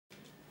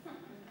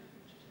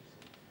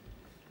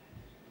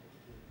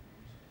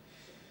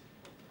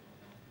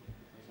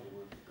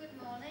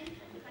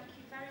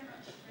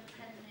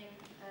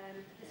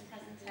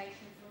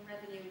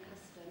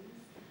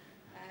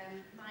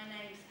My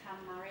name's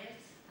Pamela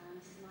Marriott, and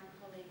this is my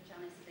colleague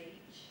Janice,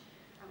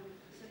 and we've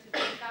sort of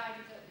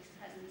divided up this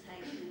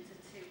presentation into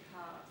two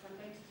parts. I'm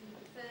going to do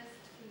the first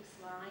few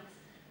slides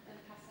and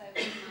pass over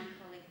to my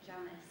colleague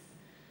Janice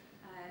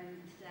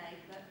today.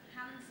 But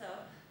hands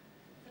up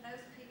for those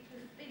people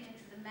who've been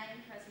into the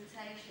main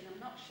presentation. I'm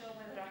not sure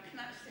whether I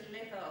can actually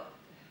live up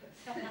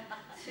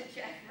to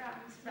Jeff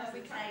Ram's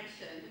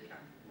presentation. We can.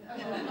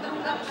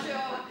 I'm not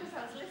sure, because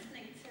I was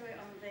listening to it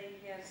on the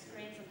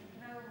screens and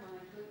thinking, oh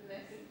my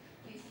goodness,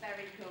 he's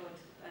very good.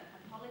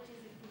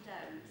 Apologies if we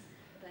don't,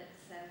 but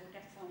we'll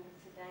get on with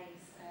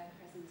today's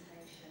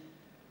presentation.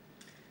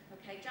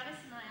 Okay,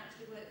 Janice and I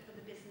actually work for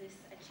the Business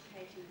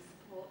Education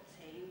Support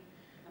Team,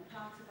 and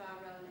part of our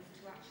role is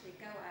to actually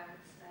go out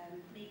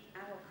and meet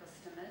our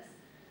customers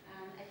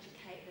and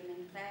educate them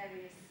in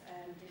various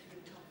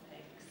different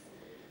topics.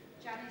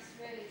 Janice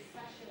really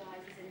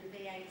specialises in the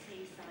VAT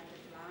side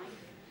of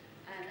life,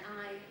 and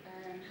I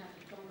have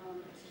gone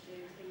on to do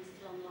things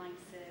for online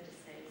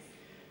services,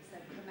 so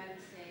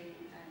promoting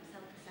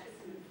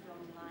self-assessment for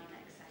online,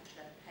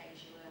 etc.,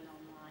 pay-as-you-earn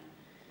online.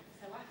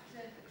 So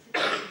after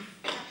today's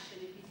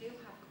session, if you do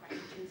have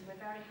questions,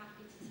 we're very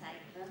happy to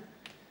take them.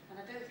 And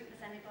I don't think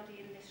there's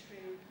anybody in this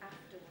room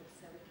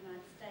afterwards, so we can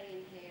either stay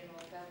in here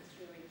or go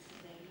through into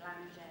the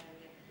lounge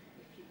area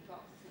if you've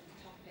got some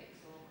topics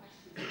or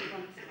questions you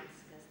want to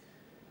ask us.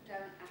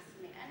 Don't ask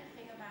me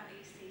anything about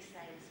EC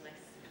sales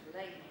lists,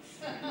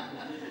 please.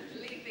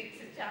 Leave it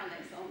to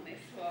Janice on this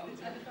one.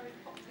 It's a very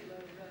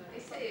popular It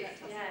is,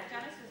 yeah.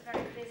 Janice was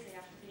very busy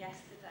after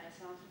yesterday,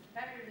 so I was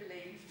very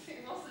relieved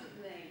it wasn't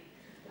me.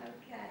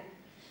 Okay,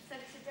 so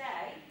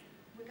today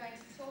we're going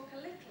to talk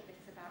a little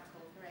bit about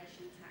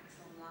corporation tax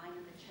online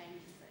and the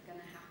changes that are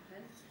going to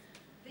happen.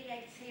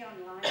 VAT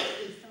online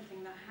is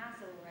something that has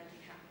already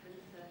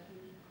happened for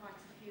quite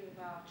a few of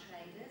our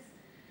traders.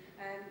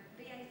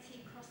 VAT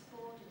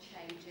cross-border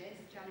changes,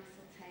 Janice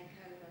will take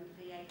over, and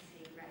VAT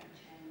rate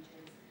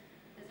changes.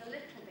 There's a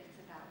little bit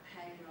about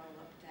payroll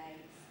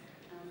updates,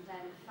 and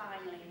then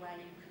finally where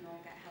you can all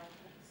get help,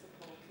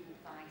 support and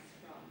advice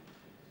from,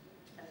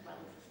 as well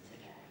as us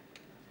today.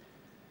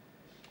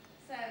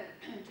 So,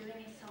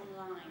 doing it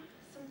online.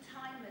 Some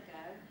time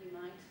ago, you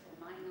might or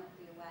might not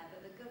be aware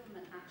that the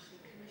government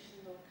actually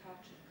commissioned Lord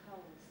Carteret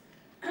Coles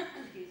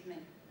excuse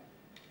me,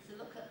 to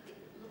look at the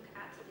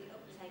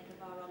uptake of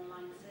our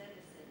online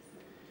services.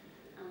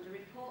 And a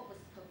report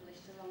was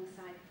published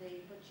alongside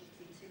the budget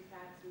in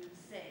 2006,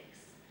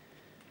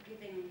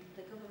 giving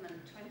the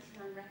government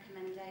 29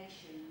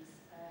 recommendations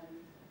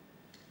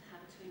how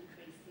to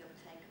increase the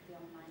uptake of the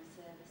online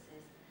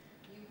services.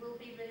 You will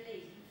be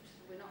relieved,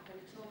 we're not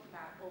going to talk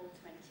about all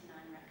 29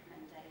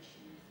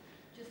 recommendations,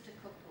 just a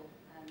couple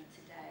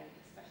today,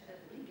 especially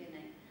at the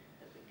beginning,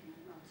 that we can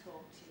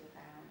talk to you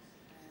about.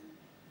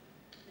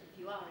 But if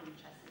you are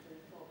interested, the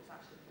report was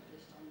actually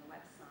published on the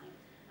website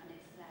and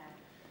it's there.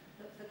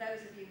 But for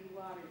those of you who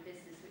are in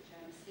business, which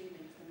I'm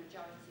assuming is the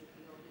majority of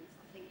the audience,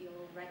 I think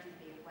you'll already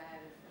be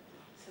aware of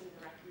some of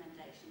the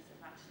recommendations that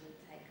have actually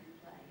taken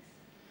place.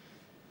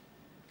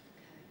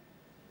 Okay.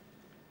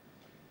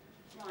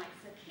 Right,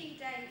 so key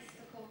dates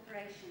for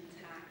corporation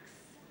tax.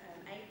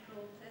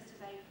 1st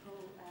of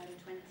April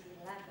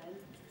 2011.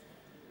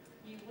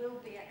 You will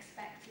be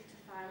expected to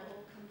file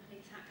all company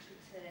tax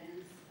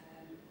returns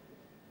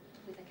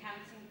with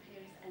accounting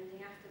periods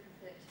ending after the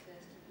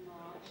 31st of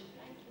March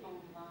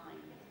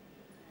online.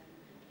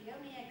 The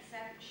only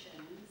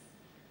exemptions,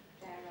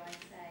 dare I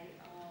say,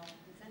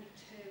 there's only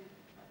two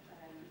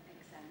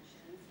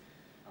exemptions,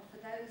 are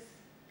for those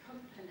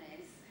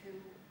companies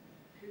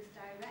whose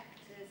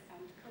directors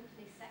and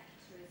company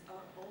secretaries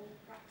are all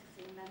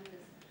practicing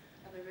members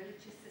of a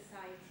religious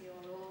society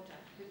or order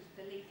whose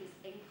belief is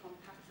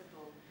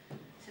incompatible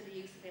to the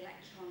use of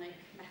electronic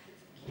methods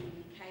of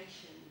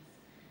communications.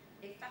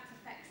 If that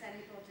affects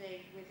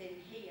anybody within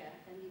here,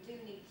 then you do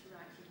need to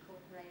write to the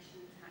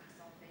Corporation Tax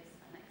Office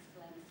and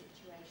explain the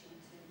situation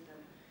to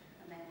them,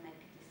 and then make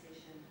a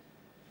decision.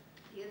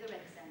 The other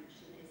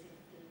exemption is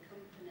if the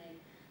company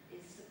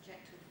is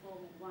subject to a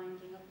formal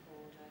winding up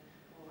order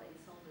or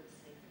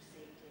insolvency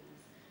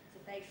proceedings. So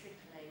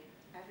basically,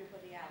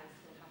 everybody else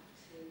will have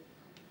to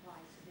comply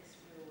to this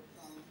rule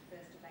from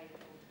 1st of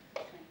April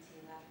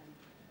 2011.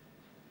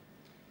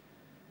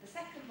 The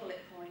second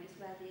bullet point is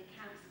where the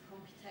accounts and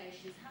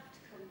computations have to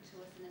come to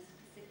us in a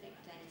specific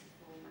data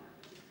format,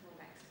 which is called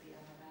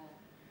XBRL.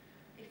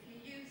 If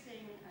you're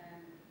using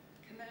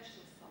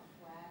commercial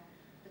software,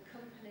 the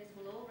companies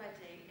will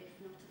already, if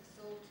not have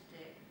sorted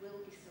it,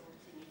 will be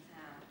sorting it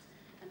out.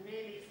 And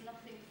really it's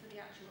nothing for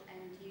the actual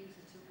end user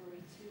to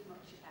worry too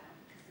much about,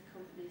 because the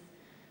companies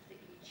that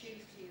you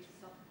choose to use the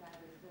software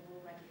with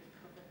will already have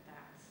covered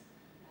that.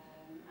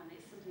 And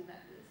it's something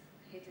that is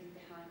hidden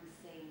behind the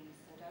scenes,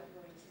 so don't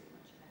worry too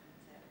much about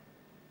it.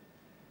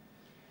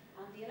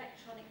 And the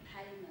electronic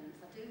payments,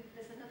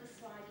 there's another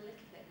slide a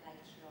little bit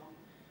later on.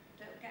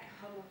 Don't get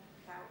hung up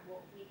about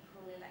what we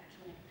call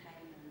electronic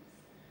payments.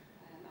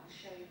 I'll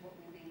show you what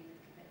we mean a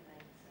little bit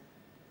later.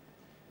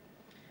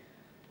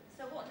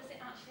 So what does it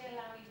actually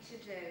allow you to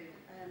do?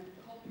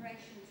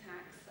 Corporation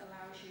tax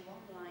allows you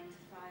online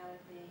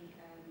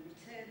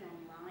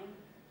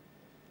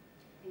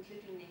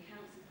including the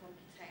accounts and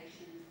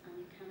computations,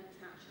 and you can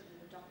attach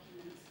other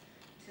documents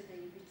to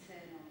the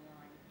return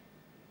online.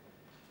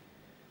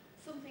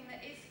 Something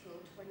that is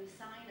good when you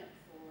sign up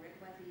for it,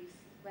 whether you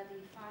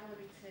file a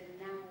return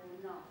now or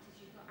not,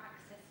 is you've got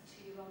access to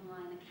your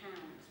online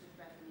accounts with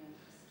Revenue and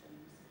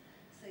Customs.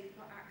 So you've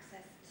got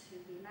access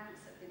to the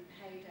amounts that have been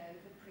paid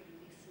over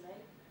previously,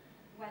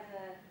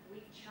 whether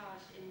we've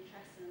charged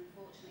interest and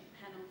unfortunate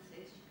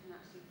penalties, you can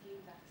actually view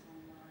that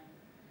online,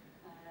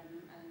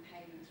 and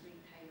payments,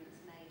 repayments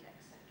made,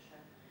 etc.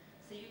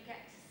 So you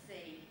get to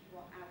see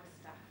what our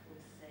staff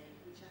will see,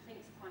 which I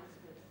think is quite a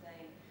good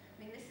thing. I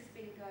mean, this has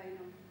been going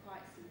on for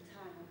quite some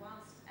time, and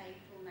whilst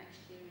April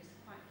next year is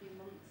quite a few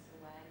months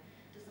away,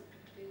 it doesn't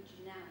preclude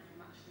you now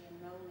from actually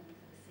enrolling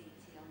for the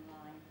CT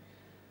online,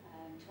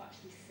 to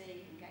actually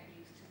see and get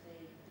used to the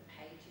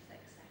pages,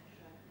 etc.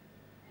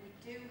 We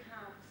do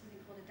have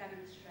something called a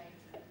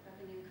demonstrator.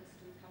 Revenue and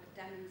Customs have a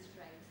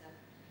demonstrator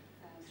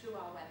through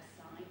our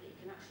website that you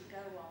can actually go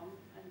on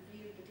and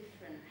view the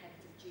different heads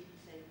of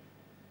duty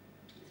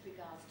with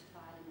regards to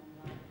filing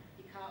online.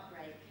 You can't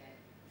break it.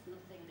 It's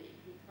nothing that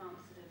you can't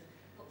sort of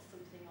put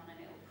something on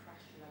and it'll crash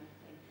or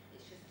anything.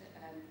 It's just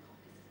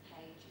copies of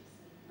pages,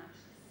 so you can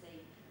actually see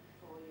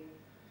before you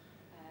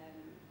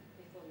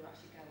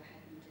actually go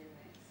ahead and do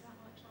it. Is that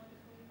like trying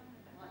before you buy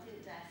them? Well, I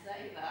didn't dare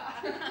say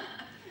that.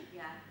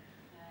 Yeah,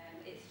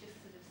 it's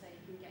just sort of so you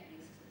can get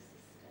used to the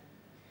system.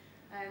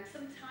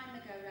 Some time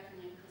ago,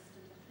 Revenue and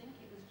Customs, I think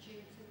it was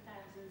June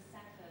 2007,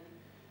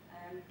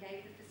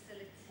 gave the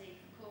facility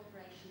for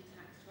corporation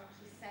tax to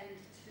actually send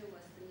to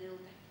us the nil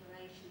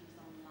declarations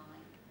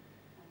online,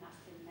 and that's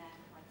been there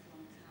for quite a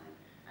long time.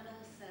 And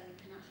also you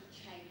can actually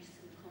change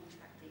some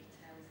contract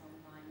details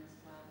online as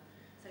well.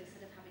 So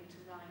instead of having to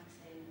write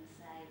in and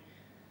say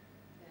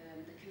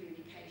the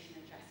communication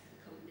address for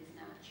the company is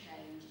now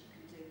changed, you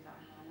can do that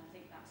now, and I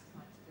think that's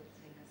quite a good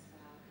thing as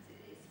well, because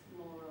it is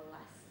more or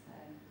less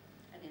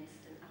an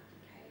instant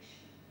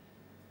application.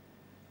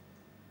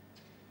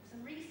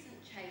 Some recent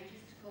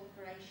changes to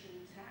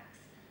corporation tax,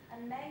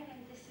 and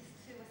mainly this is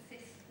to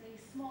assist the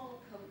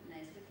smaller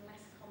companies with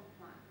less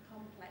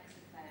complex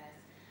affairs.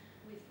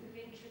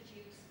 We've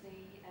introduced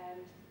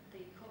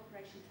the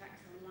corporation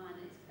tax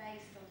online, and it's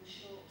based on the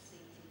short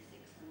CT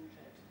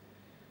 600.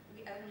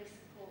 We only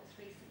support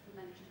 3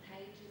 supplementary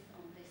pages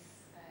on this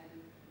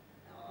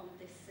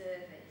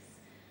service,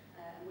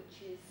 which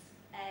is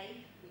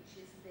A, which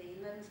is the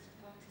loans to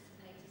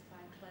participators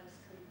by closed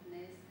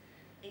companies,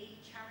 E,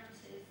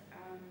 charities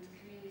and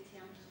community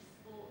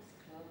anti-sports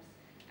clubs,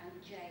 and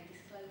J,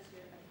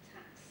 disclosure of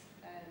tax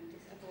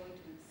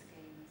avoidance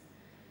schemes.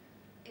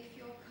 If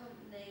your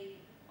company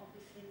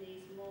obviously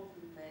needs more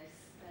than this,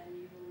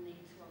 then you will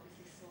need to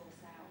obviously source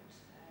out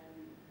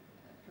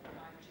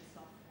proprietary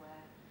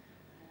software.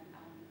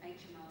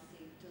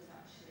 HMRC does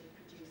actually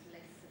produce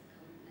lists of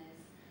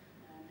companies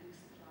who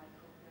supply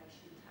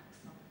corporation tax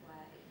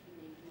software if you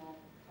need more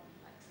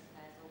complex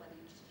affairs, or whether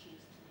you just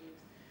choose to use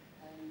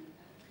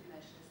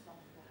commercial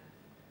software.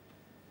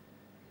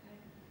 Okay.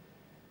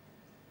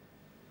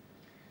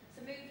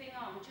 So moving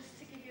on, just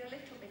to give you a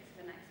little bit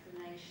of an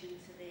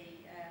explanation to the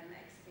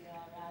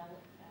XBRL,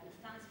 it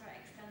stands for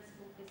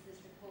Extensible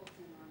Business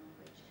Reporting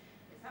Language.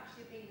 It's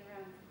actually been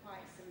around for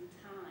quite some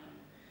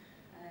time,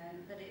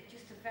 but it's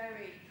just a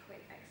very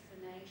quick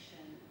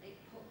explanation. It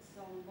puts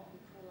on what we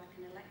call like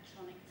an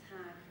electronic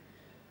tag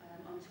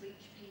onto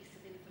each piece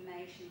of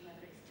information,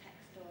 whether it's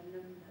text or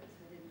numbers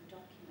within the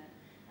document.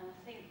 And I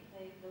think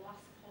the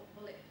last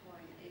bullet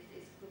point is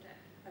a good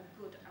explanation.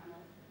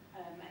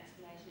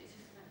 It's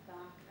just like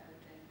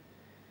barcoding.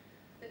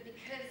 But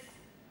because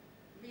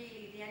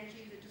really the end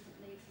user doesn't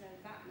need to know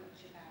that much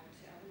about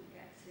it, I wouldn't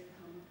get too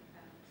hung up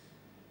about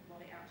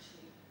what it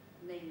actually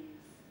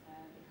means,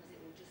 because it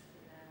will just be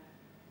there.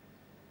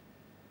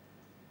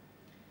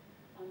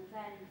 And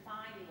then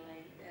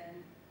finally,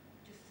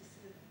 just to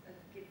sort of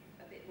give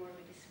a bit more of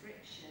a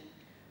description,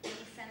 when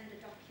we send a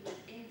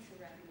document into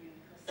Revenue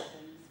and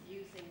Customs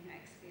using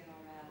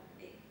XBRL,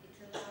 it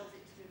allows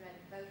it to be read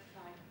both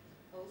by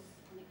us,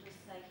 and it does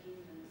say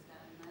humans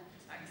down there,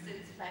 tax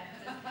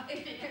inspectors,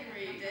 if you can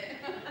read it.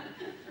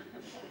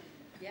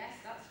 Yes,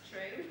 that's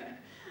true.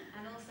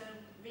 And also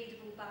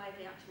readable by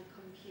the actual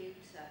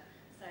computer.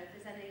 So if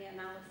there's any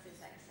analysis,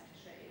 etc.,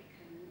 it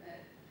can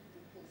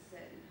pull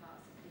certain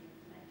parts of the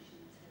information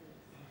to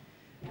us.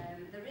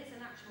 There is an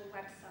actual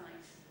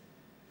website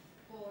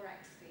for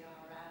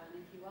XBRL,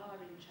 and if you are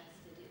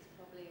interested, it's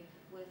probably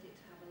worth it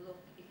to have a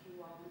look if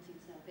you are wanting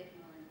to know a bit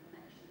more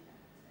information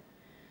about it.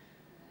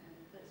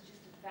 But it's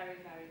just a very,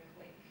 very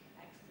quick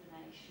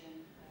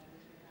explanation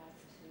with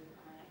regards to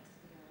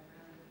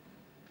XBRL.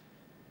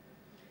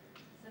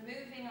 So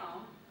moving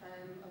on,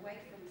 away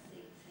from